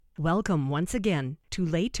Welcome once again to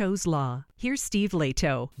Leto's Law. Here's Steve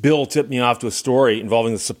Leto. Bill tipped me off to a story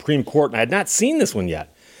involving the Supreme Court, and I had not seen this one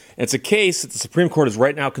yet. It's a case that the Supreme Court is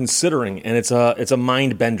right now considering, and it's a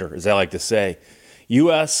mind bender, as I like to say.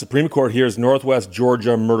 U.S. Supreme Court hears Northwest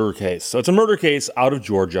Georgia murder case. So it's a murder case out of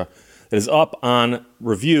Georgia that is up on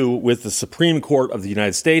review with the Supreme Court of the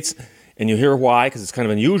United States, and you'll hear why, because it's kind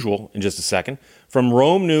of unusual in just a second. From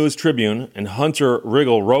Rome News Tribune, and Hunter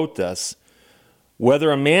Riggle wrote this: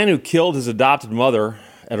 whether a man who killed his adopted mother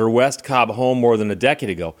at her West Cobb home more than a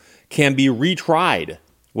decade ago can be retried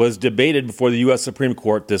was debated before the U.S. Supreme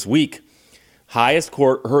Court this week. Highest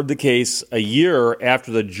court heard the case a year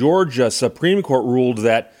after the Georgia Supreme Court ruled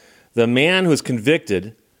that the man who was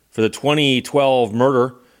convicted for the 2012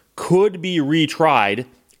 murder could be retried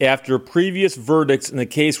after previous verdicts in the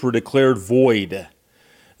case were declared void.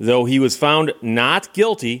 Though he was found not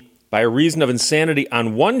guilty by reason of insanity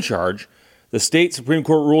on one charge, the state Supreme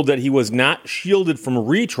Court ruled that he was not shielded from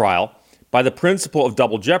retrial by the principle of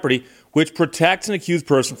double jeopardy, which protects an accused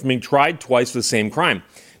person from being tried twice for the same crime.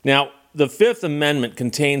 Now, the Fifth Amendment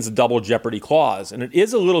contains a double jeopardy clause, and it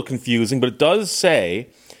is a little confusing, but it does say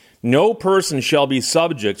no person shall be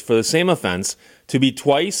subject for the same offense to be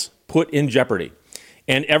twice put in jeopardy.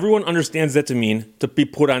 And everyone understands that to mean to be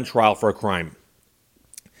put on trial for a crime.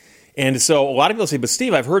 And so a lot of people say, but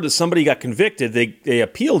Steve, I've heard that somebody got convicted, they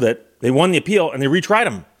appealed it, they won the appeal, and they retried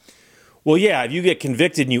him. Well, yeah, if you get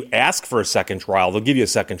convicted and you ask for a second trial, they'll give you a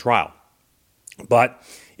second trial. But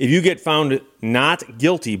if you get found not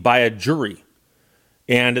guilty by a jury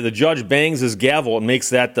and the judge bangs his gavel and makes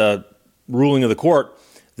that the ruling of the court,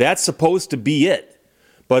 that's supposed to be it.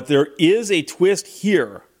 But there is a twist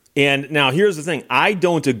here. And now here's the thing. I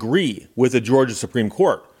don't agree with the Georgia Supreme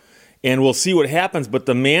Court. And we'll see what happens. But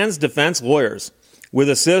the man's defense lawyers, with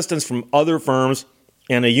assistance from other firms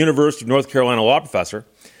and a University of North Carolina law professor,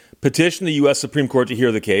 petitioned the U.S. Supreme Court to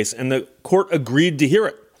hear the case, and the court agreed to hear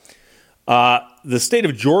it. The state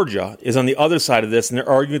of Georgia is on the other side of this, and they're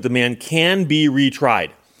arguing that the man can be retried.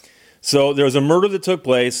 So there was a murder that took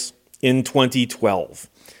place in 2012.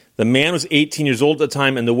 The man was 18 years old at the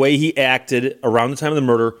time, and the way he acted around the time of the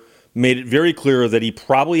murder made it very clear that he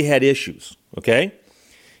probably had issues, okay?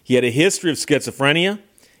 He had a history of schizophrenia,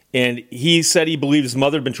 and he said he believed his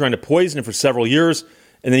mother had been trying to poison him for several years,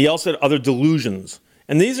 and then he also had other delusions.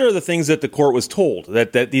 And these are the things that the court was told,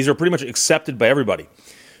 that these are pretty much accepted by everybody.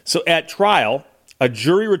 So at trial, a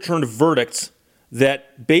jury returned verdicts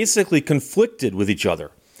that basically conflicted with each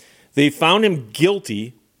other. They found him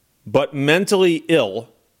guilty, but mentally ill,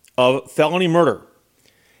 of felony murder.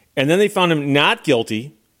 And then they found him not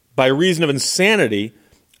guilty by reason of insanity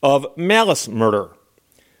of malice murder.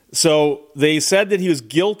 So they said that he was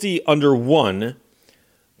guilty under one,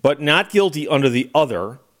 but not guilty under the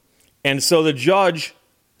other. And so the judge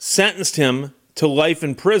sentenced him to life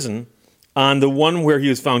in prison on the one where he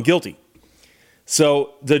was found guilty.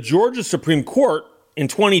 So the Georgia Supreme Court in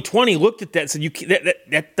 2020 looked at that and said,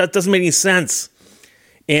 that doesn't make any sense.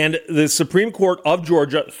 And the Supreme Court of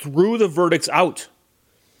Georgia threw the verdicts out.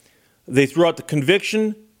 They threw out the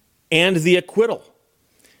conviction and the acquittal.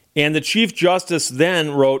 And the Chief Justice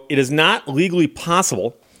then wrote, it is not legally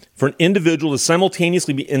possible for an individual to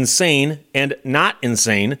simultaneously be insane and not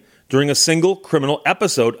insane during a single criminal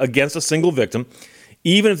episode against a single victim,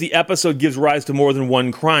 even if the episode gives rise to more than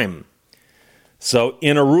one crime. So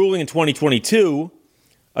in a ruling in 2022,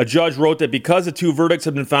 a judge wrote that because the two verdicts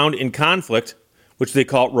have been found in conflict, which they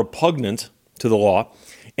call repugnant to the law,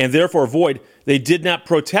 and therefore void, they did not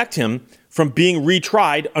protect him from being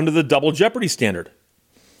retried under the double jeopardy standard.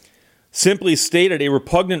 Simply stated, a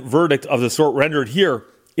repugnant verdict of the sort rendered here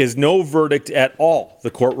is no verdict at all,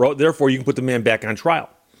 the court wrote. Therefore, you can put the man back on trial.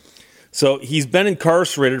 So he's been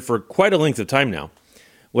incarcerated for quite a length of time now.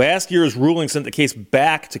 Last year's ruling sent the case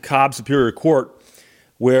back to Cobb Superior Court,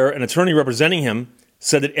 where an attorney representing him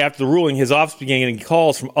said that after the ruling, his office began getting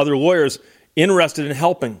calls from other lawyers interested in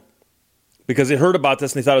helping because they heard about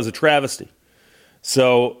this and they thought it was a travesty.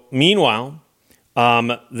 So meanwhile,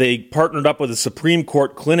 they partnered up with a Supreme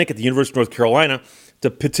Court clinic at the University of North Carolina to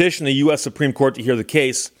petition the U.S. Supreme Court to hear the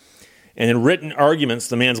case. And in written arguments,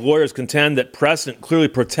 the man's lawyers contend that precedent clearly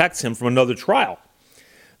protects him from another trial.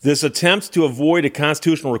 This attempt to avoid a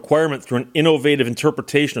constitutional requirement through an innovative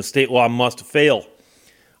interpretation of state law must fail.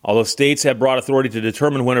 Although states have broad authority to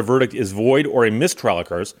determine when a verdict is void or a mistrial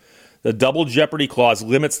occurs, the double jeopardy clause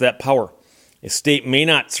limits that power. A state may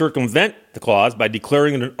not circumvent the clause by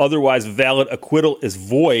declaring that an otherwise valid acquittal is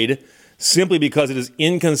void simply because it is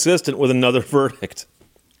inconsistent with another verdict.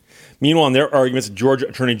 Meanwhile, in their arguments, Georgia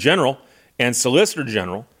Attorney General and Solicitor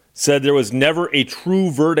General said there was never a true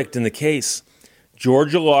verdict in the case.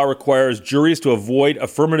 Georgia law requires juries to avoid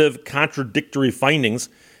affirmative contradictory findings,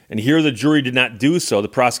 and here the jury did not do so, the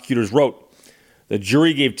prosecutors wrote. The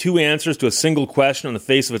jury gave two answers to a single question on the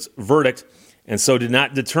face of its verdict, and so did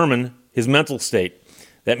not determine his mental state.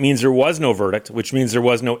 That means there was no verdict, which means there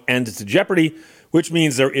was no end to jeopardy, which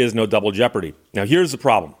means there is no double jeopardy. Now, here's the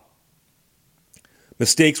problem.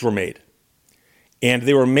 Mistakes were made, and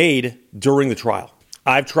they were made during the trial.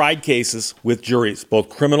 I've tried cases with juries, both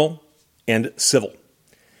criminal and civil,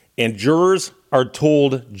 and jurors are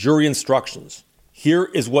told jury instructions. Here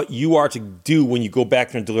is what you are to do when you go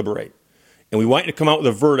back and deliberate. And we want you to come out with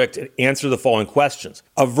a verdict and answer the following questions.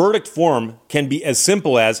 A verdict form can be as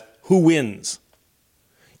simple as who wins.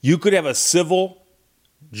 You could have a civil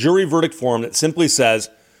jury verdict form that simply says,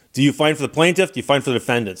 do you find for the plaintiff? Do you find for the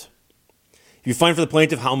defendant? If you find for the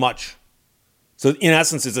plaintiff, how much? So in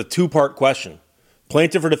essence, it's a two-part question.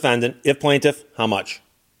 Plaintiff or defendant? If plaintiff, how much?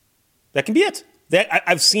 That can be it.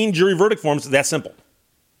 I've seen jury verdict forms that simple.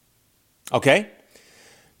 Okay?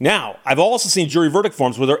 Now, I've also seen jury verdict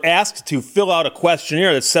forms where they're asked to fill out a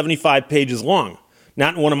questionnaire that's 75 pages long.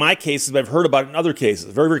 Not in one of my cases, but I've heard about it in other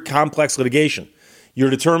cases. Very, very complex litigation. You're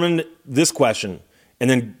determined this question, and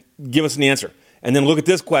then give us an answer. And then look at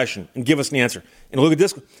this question, and give us an answer. And look at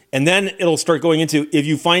this, and then it'll start going into, if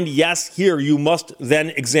you find yes here, you must then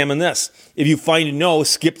examine this. If you find no,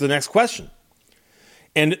 skip the next question.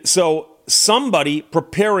 And so somebody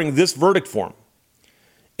preparing this verdict form,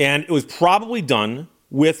 and it was probably done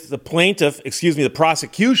with the the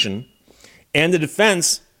prosecution and the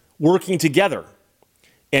defense working together.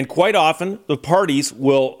 And quite often, the parties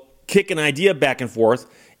will kick an idea back and forth,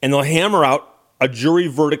 and they'll hammer out a jury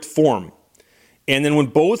verdict form. And then when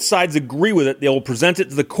both sides agree with it, they will present it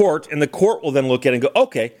to the court, and the court will then look at it and go,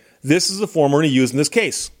 okay, this is the form we're going to use in this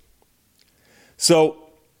case. So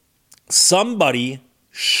somebody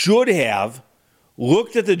should have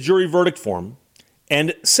looked at the jury verdict form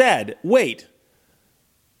and said, wait,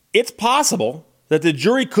 it's possible that the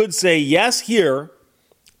jury could say yes here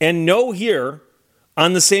and no here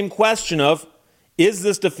on the same question of, is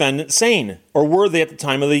this defendant sane, or were they at the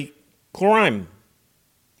time of the crime,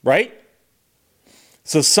 right?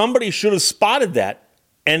 So somebody should have spotted that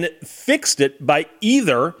and fixed it by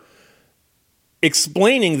either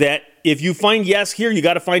explaining that if you find yes here, you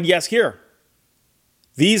got to find yes here.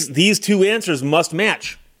 These two answers must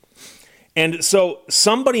match. And so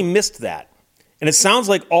somebody missed that. And it sounds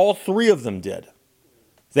like all three of them did.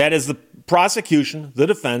 That is the prosecution, the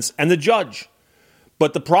defense, and the judge.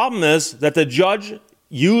 But the problem is that the judge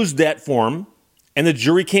used that form and the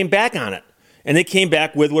jury came back on it. And they came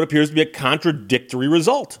back with what appears to be a contradictory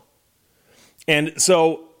result. And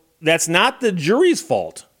so that's not the jury's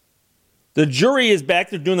fault. The jury is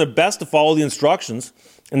back there doing their best to follow the instructions.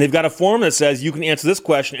 And they've got a form that says you can answer this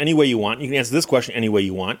question any way you want. You can answer this question any way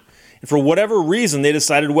you want. And for whatever reason, they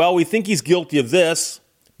decided, well, we think he's guilty of this,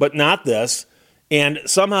 but not this. And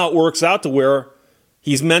somehow it works out to where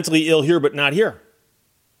he's mentally ill here, but not here.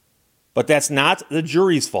 But that's not the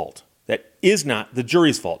jury's fault. That is not the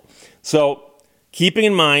jury's fault. So keeping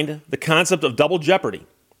in mind the concept of double jeopardy,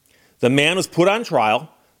 the man was put on trial,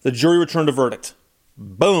 the jury returned a verdict.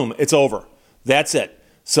 Boom, it's over. That's it.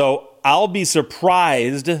 So I'll be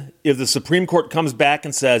surprised if the Supreme Court comes back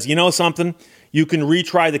and says, you know something, you can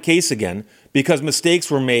retry the case again because mistakes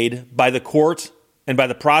were made by the court and by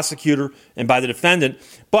the prosecutor and by the defendant,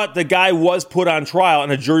 but the guy was put on trial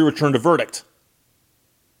and a jury returned a verdict.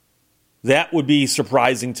 That would be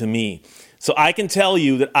surprising to me. So I can tell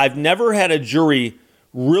you that I've never had a jury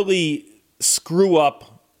really screw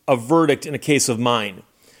up a verdict in a case of mine,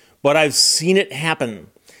 but I've seen it happen.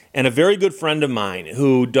 And a very good friend of mine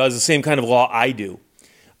who does the same kind of law I do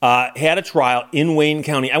had a trial in Wayne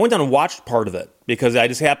County. I went down and watched part of it because I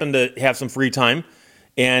just happened to have some free time.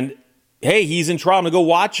 And, hey, he's in trial. I'm going to go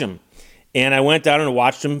watch him. And I went down and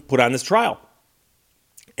watched him put on this trial.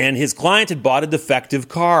 And his client had bought a defective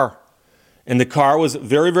car. And the car was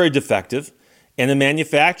very, very defective. And the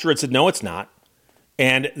manufacturer had said, no, it's not.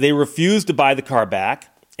 And they refused to buy the car back.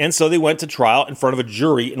 And so they went to trial in front of a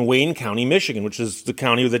jury in Wayne County, Michigan, which is the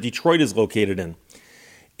county that Detroit is located in.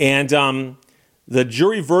 And the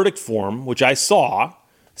jury verdict form, which I saw,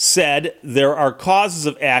 said there are causes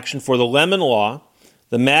of action for the Lemon Law,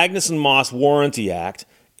 the Magnuson-Moss Warranty Act,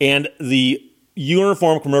 and the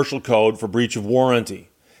Uniform Commercial Code for breach of warranty,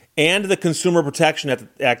 and the Consumer Protection Act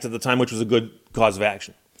at the time, which was a good cause of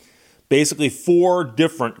action. Basically, 4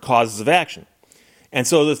 different causes of action. And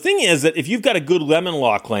so the thing is that if you've got a good Lemon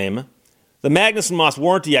Law claim, the Magnuson-Moss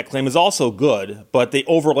Warranty Act claim is also good, but they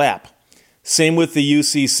overlap. Same with the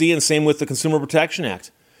UCC and same with the Consumer Protection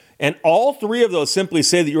Act. And all three of those simply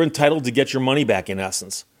say that you're entitled to get your money back, in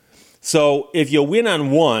essence. So if you win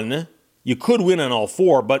on one, you could win on all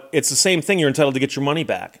four, but it's the same thing. You're entitled to get your money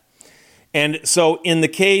back. And so in the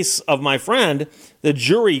case of my friend, the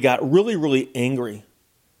jury got really, really angry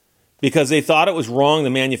because they thought it was wrong the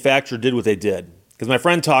manufacturer did what they did. Because my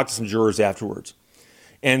friend talked to some jurors afterwards.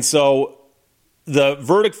 And so the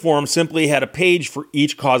verdict form simply had a page for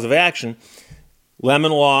each cause of action: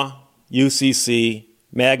 Lemon Law, UCC,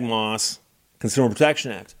 MAG-MOS, Consumer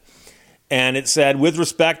Protection Act. And it said, with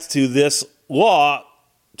respect to this law,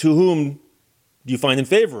 to whom do you find in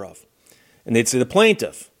favor of? And they'd say the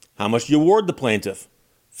plaintiff. How much do you award the plaintiff?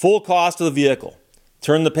 Full cost of the vehicle.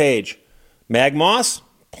 Turn the page. MAG-MOS,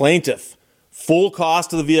 plaintiff. Full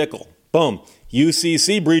cost of the vehicle. Boom.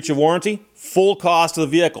 UCC, breach of warranty, full cost of the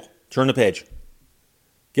vehicle. Turn the page.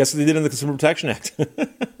 Guess what they did in the Consumer Protection Act?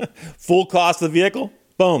 Full cost of the vehicle.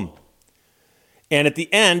 Boom. And at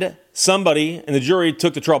the end, somebody in the jury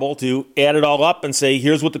took the trouble to add it all up and say,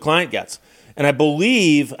 here's what the client gets. And I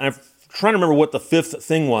believe, I'm trying to remember what the fifth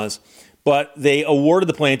thing was, but they awarded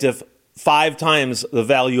the plaintiff 5 times the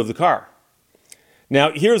value of the car.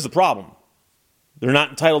 Now, here's the problem. They're not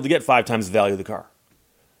entitled to get 5 times the value of the car.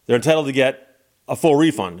 They're entitled to get a full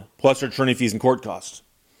refund, plus their attorney fees and court costs.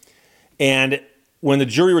 And when the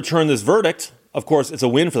jury returned this verdict, of course, it's a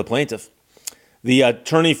win for the plaintiff. The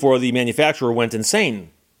attorney for the manufacturer went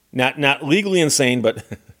insane. Not legally insane, but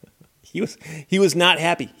he was not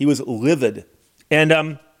happy. He was livid.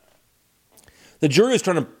 And the jury was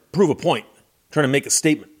trying to prove a point, trying to make a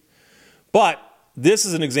statement. But this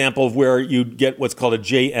is an example of where you get what's called a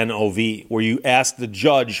JNOV, where you ask the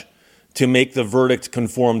judge to make the verdict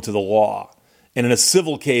conform to the law. And in a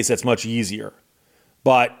civil case, that's much easier.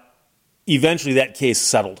 But eventually that case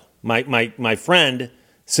settled. My friend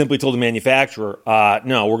simply told the manufacturer,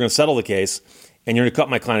 no, we're going to settle the case, and you're going to cut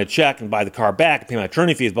my client a check and buy the car back and pay my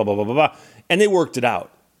attorney fees, blah, blah, blah, blah, blah. And they worked it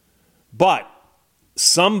out. But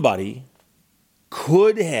somebody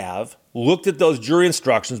could have looked at those jury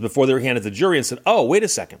instructions before they were handed to the jury and said, oh, wait a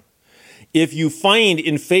second. If you find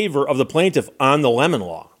in favor of the plaintiff on the Lemon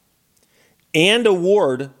Law and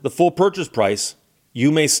award the full purchase price,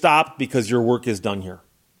 you may stop because your work is done here.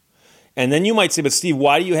 And then you might say, but Steve,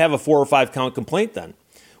 why do you have a 4 or 5 count complaint then?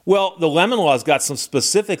 Well, the Lemon Law's got some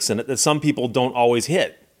specifics in it that some people don't always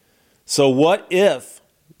hit. So what if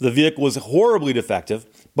the vehicle was horribly defective,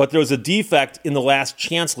 but there was a defect in the last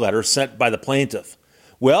chance letter sent by the plaintiff?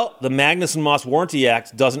 Well, the Magnuson-Moss Warranty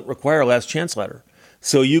Act doesn't require a last chance letter.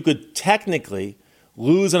 So you could technically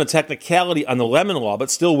lose on a technicality on the Lemon Law, but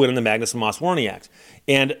still win in the Magnuson-Moss Warranty Act.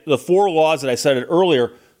 And the 4 laws that I cited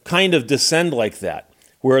earlier kind of descend like that,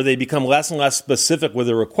 where they become less and less specific with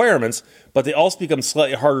their requirements, but they also become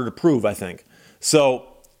slightly harder to prove, I think. So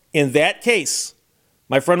in that case,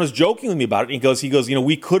 my friend was joking with me about it. He goes,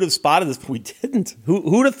 we could have spotted this, but we didn't.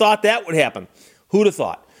 Who'd have thought that would happen? Who'd have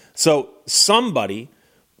thought? So somebody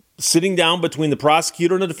sitting down between the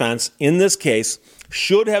prosecutor and the defense in this case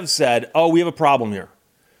should have said, oh, we have a problem here,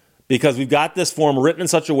 because we've got this form written in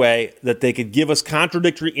such a way that they could give us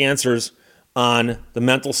contradictory answers on the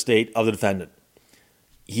mental state of the defendant.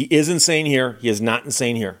 He is insane here. He is not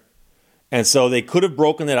insane here. And so they could have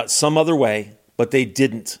broken that out some other way, but they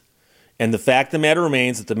didn't. And the fact of the matter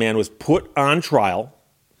remains that the man was put on trial.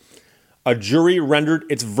 A jury rendered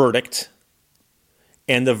its verdict,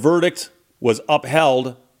 and the verdict was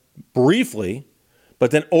upheld briefly,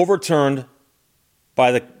 but then overturned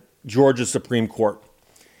by the Georgia Supreme Court.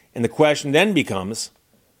 And the question then becomes,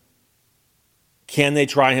 can they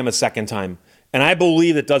try him a second time? And I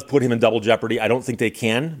believe it does put him in double jeopardy. I don't think they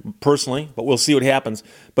can, personally, but we'll see what happens.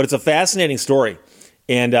 But it's a fascinating story.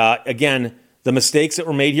 And again, the mistakes that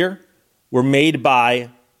were made here were made by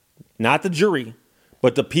not the jury,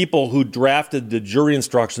 but the people who drafted the jury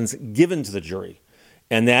instructions given to the jury.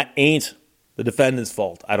 And that ain't the defendant's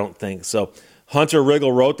fault, I don't think. So Hunter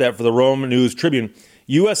Riggle wrote that for the Rome News Tribune.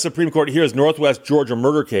 U.S. Supreme Court hears Northwest Georgia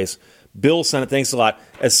murder case. Bill Senate, thanks a lot.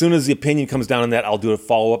 As soon as the opinion comes down on that, I'll do a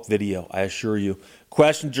follow-up video, I assure you.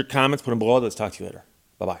 Questions or comments, put them below. Let's talk to you later.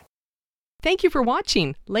 Bye-bye. Thank you for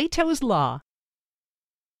watching Leto's Law.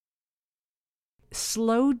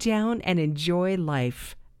 Slow down and enjoy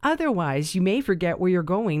life. Otherwise, you may forget where you're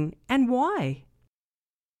going and why.